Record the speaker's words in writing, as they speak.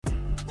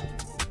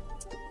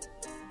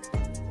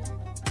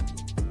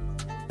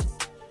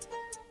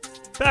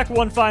Back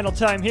one final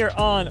time here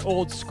on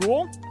Old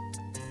School.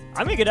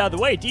 I'm going to get out of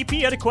the way.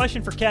 DP had a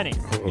question for Kenny.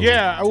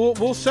 Yeah,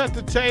 we'll set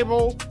the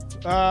table.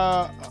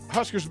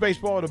 Huskers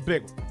baseball at a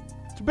big one.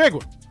 It's a big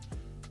one.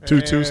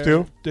 2-2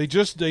 still? They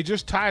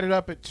just tied it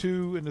up at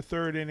 2 in the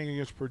third inning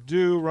against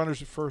Purdue.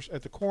 Runners at first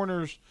at the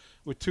corners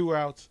with 2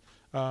 outs.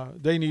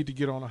 They need to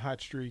get on a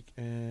hot streak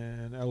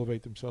and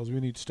elevate themselves.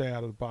 We need to stay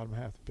out of the bottom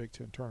half of the Big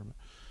Ten tournament.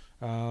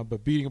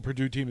 But beating a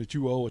Purdue team that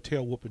you owe a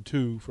tail whooping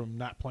to from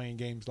not playing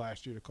games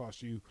last year to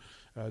cost you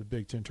the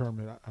Big Ten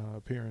tournament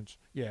appearance,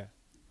 yeah,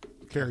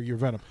 carry your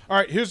venom. All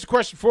right, here's the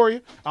question for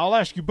you. I'll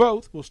ask you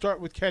both. We'll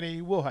start with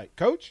Kenny Wilhite.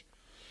 Coach,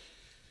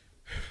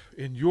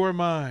 in your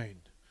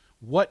mind,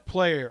 what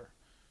player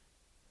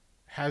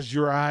has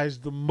your eyes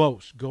the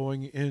most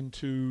going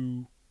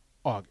into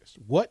August?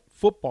 What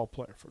football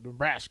player for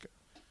Nebraska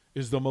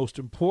is the most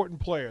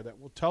important player that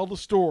will tell the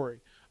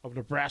story of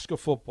Nebraska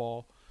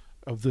football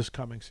of this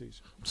coming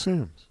season?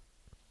 Sims,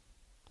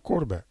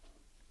 quarterback.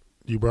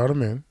 You brought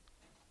him in.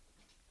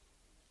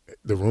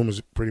 The room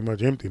is pretty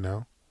much empty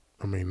now.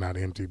 I mean, not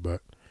empty,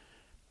 but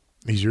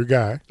he's your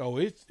guy. Oh,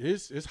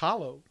 it's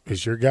hollow.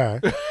 It's your guy.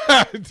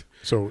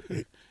 So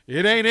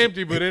it ain't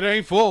empty, but it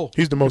ain't full.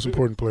 He's the most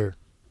important player.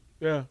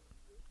 Yeah.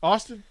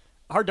 Austin?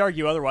 Hard to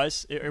argue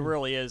otherwise. It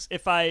really is.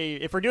 If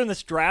we're doing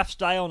this draft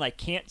style and I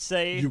can't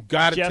say you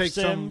got to Jeff take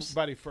Sims,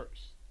 somebody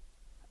first.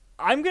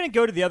 I'm going to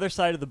go to the other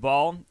side of the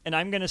ball, and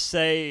I'm going to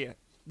say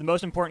the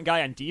most important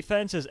guy on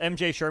defense is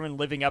MJ Sherman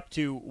living up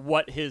to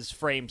what his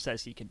frame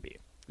says he can be.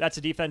 That's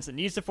a defense that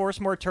needs to force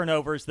more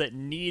turnovers, that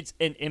needs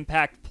an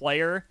impact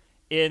player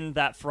in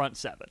that front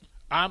seven.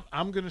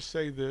 I'm going to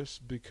say this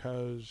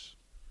because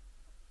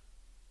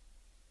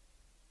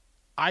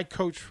I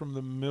coach from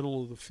the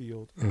middle of the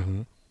field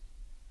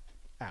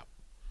out.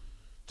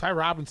 Ty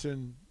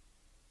Robinson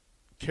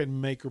can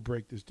make or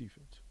break this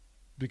defense.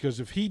 Because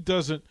if he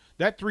doesn't,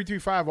 that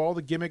 3-3-5, all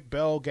the gimmick,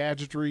 bell,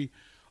 gadgetry,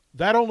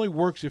 that only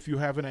works if you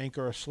have an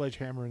anchor, a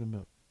sledgehammer in the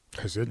middle.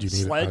 I said you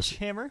need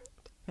sledgehammer.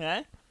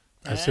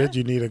 I said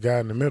you need a guy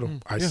in the middle.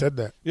 I said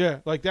that. Yeah,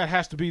 like that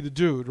has to be the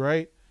dude,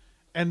 right?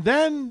 And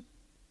then,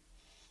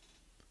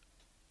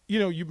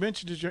 you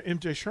mentioned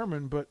MJ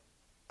Sherman, but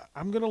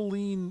I'm going to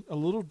lean a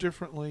little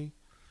differently,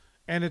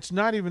 and it's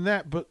not even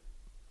that, but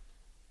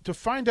to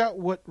find out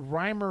what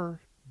Reimer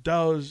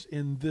does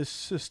in this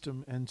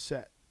system and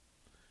set.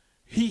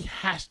 He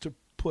has to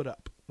put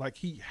up. Like,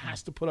 he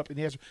has to put up in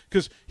the answer.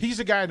 Because he's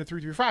a guy in the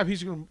 3-3-5.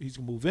 He's going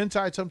to move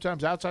inside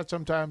sometimes, outside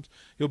sometimes.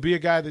 He'll be a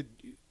guy that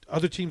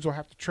other teams will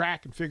have to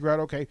track and figure out,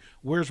 okay,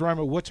 where's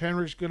Reimer? What's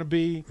Henrich going to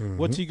be?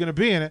 What's he going to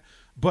be in it?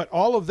 But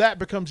all of that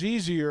becomes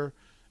easier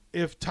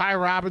if Ty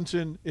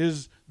Robinson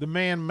is the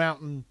man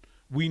mountain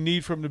we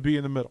need for him to be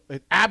in the middle.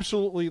 It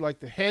absolutely,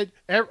 like the head,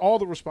 all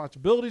the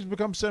responsibilities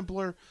become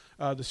simpler.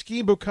 The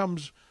scheme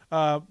becomes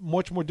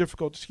much more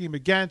difficult to scheme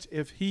against.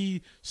 If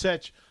he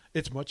sets –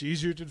 it's much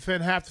easier to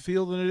defend half the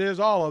field than it is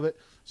all of it.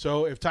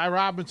 So if Ty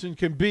Robinson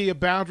can be a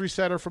boundary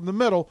setter from the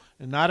middle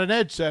and not an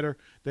edge setter,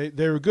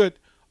 they're good.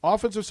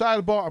 Offensive side of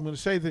the ball, I'm going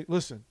to say that,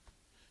 listen,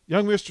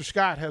 young Mr.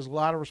 Scott has a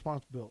lot of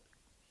responsibility.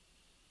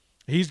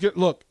 He's good.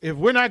 Look, if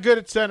we're not good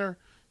at center,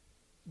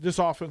 this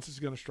offense is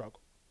going to struggle.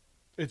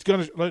 It's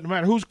going to, no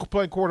matter who's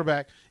playing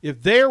quarterback,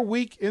 if they're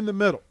weak in the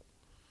middle,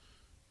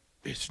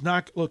 it's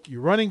not, look,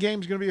 your running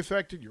game is going to be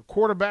affected. Your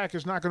quarterback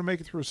is not going to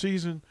make it through a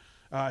season.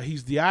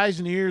 He's the eyes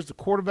and ears, the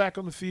quarterback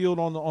on the field,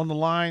 on the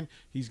line.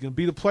 He's going to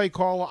be the play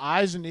caller,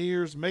 eyes and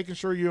ears, making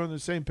sure you're on the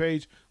same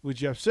page with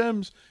Jeff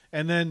Sims.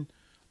 And then,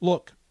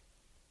 look,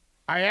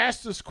 I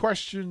asked this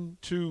question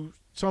to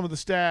some of the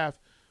staff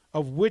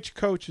of which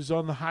coach is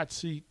on the hot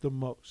seat the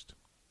most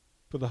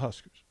for the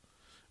Huskers.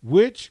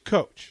 Which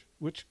coach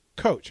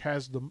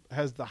has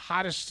the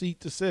hottest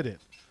seat to sit in?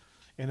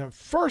 And at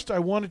first I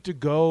wanted to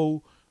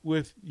go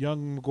with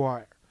young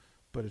McGuire,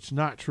 but it's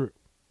not true.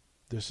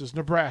 This is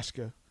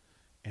Nebraska.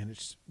 And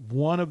it's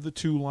one of the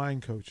 2 line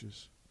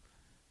coaches.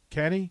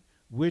 Kenny,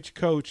 which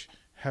coach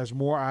has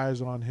more eyes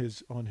on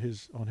his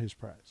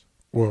prize?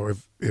 Well,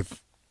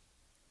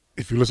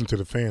 if you listen to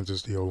the fans,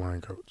 it's the O-line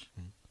coach,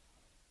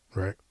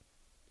 right?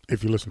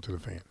 If you listen to the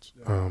fans,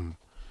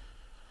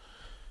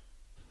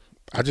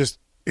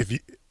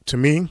 to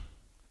me,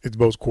 it's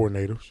both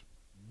coordinators.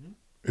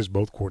 It's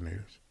both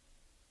coordinators.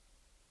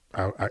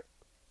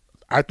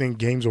 I think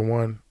games are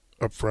won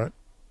up front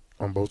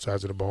on both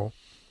sides of the ball,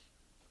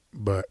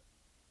 but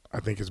I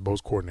think it's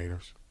both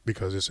coordinators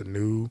because it's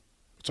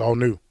all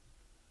new.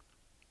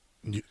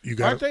 You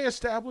got. Aren't they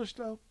established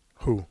though?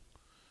 Who?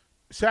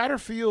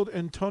 Satterfield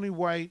and Tony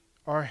White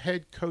are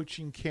head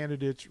coaching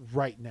candidates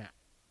right now.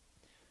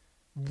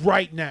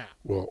 Right now.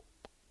 Well,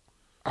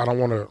 I don't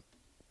want to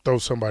throw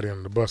somebody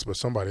under the bus, but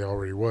somebody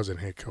already was in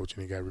head coach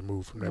and he got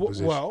removed from that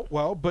position.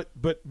 Well, but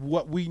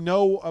what we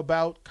know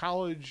about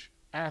college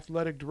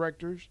athletic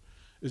directors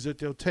is that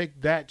they'll take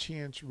that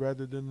chance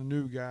rather than the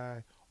new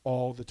guy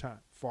all the time.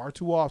 Far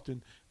too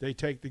often, they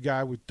take the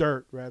guy with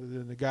dirt rather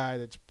than the guy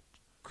that's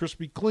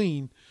crispy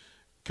clean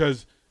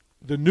because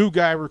the new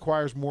guy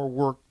requires more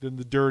work than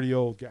the dirty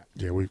old guy.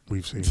 Yeah,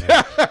 we've seen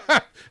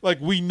that. Like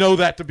we know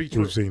that to be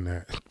true. We've seen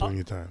that plenty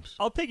of times.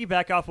 I'll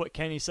piggyback off what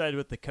Kenny said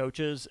with the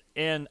coaches,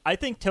 and I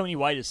think Tony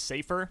White is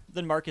safer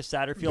than Marcus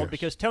Satterfield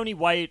because Tony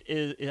White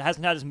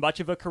hasn't had as much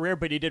of a career,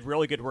 but he did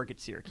really good work at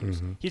Syracuse.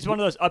 Mm-hmm. He's one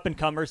of those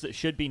up-and-comers that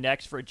should be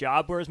next for a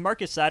job, whereas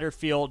Marcus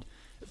Satterfield,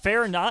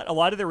 fair or not, a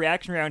lot of the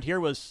reaction around here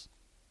was,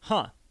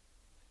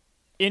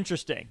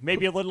 interesting.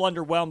 Maybe a little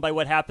underwhelmed by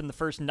what happened the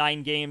first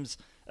 9 games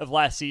of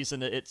last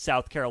season at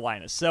South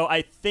Carolina. So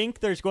I think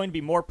there's going to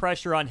be more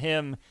pressure on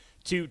him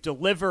to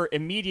deliver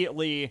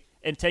immediately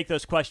and take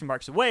those question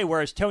marks away,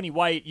 whereas Tony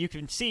White, you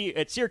can see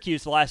at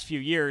Syracuse the last few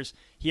years,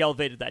 he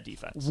elevated that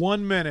defense.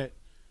 1 minute.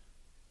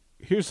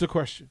 Here's the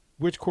question.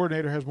 Which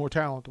coordinator has more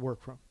talent to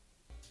work from?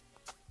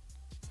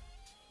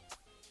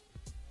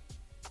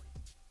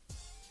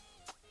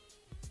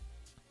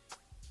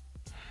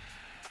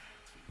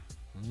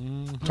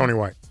 Tony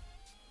White.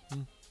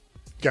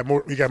 He got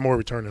more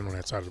returning on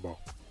that side of the ball.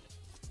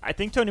 I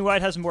think Tony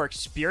White has more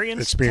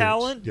experienced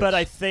talent, yes. but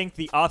I think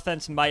the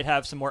offense might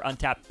have some more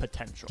untapped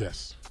potential.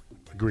 Yes.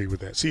 Agree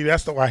with that. See,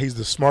 that's why he's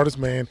the smartest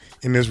man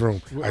in this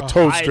room. I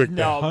told Strick that.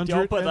 No,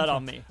 don't put that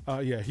on me.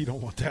 Yeah, he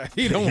don't want that.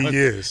 He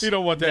is. He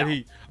don't want that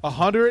heat.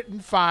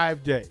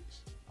 105 days.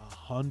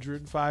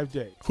 105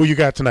 days. Who you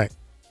got tonight?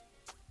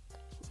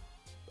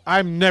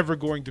 I'm never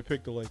going to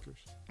pick the Lakers.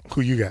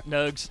 Who you got?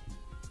 Nugs.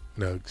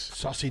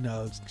 Saucy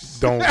Nugs.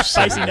 Don't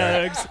say Spicy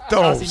that. Nugs.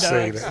 Don't Saucy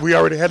say Nugs. that. We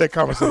already had that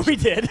conversation. We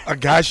did. A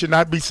guy should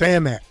not be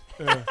saying that.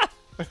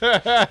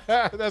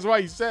 That's why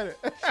you said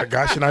it. A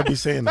guy should not be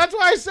saying that. That's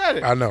why I said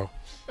it. I know.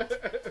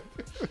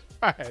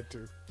 I had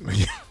to.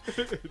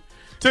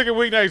 Ticket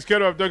weeknights,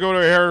 get up. Don't go to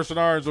Harrison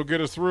Arns. Will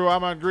get us through.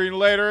 I'm on Green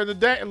later in the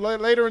day,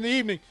 later in the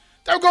evening.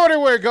 Don't go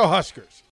anywhere. Go Huskers.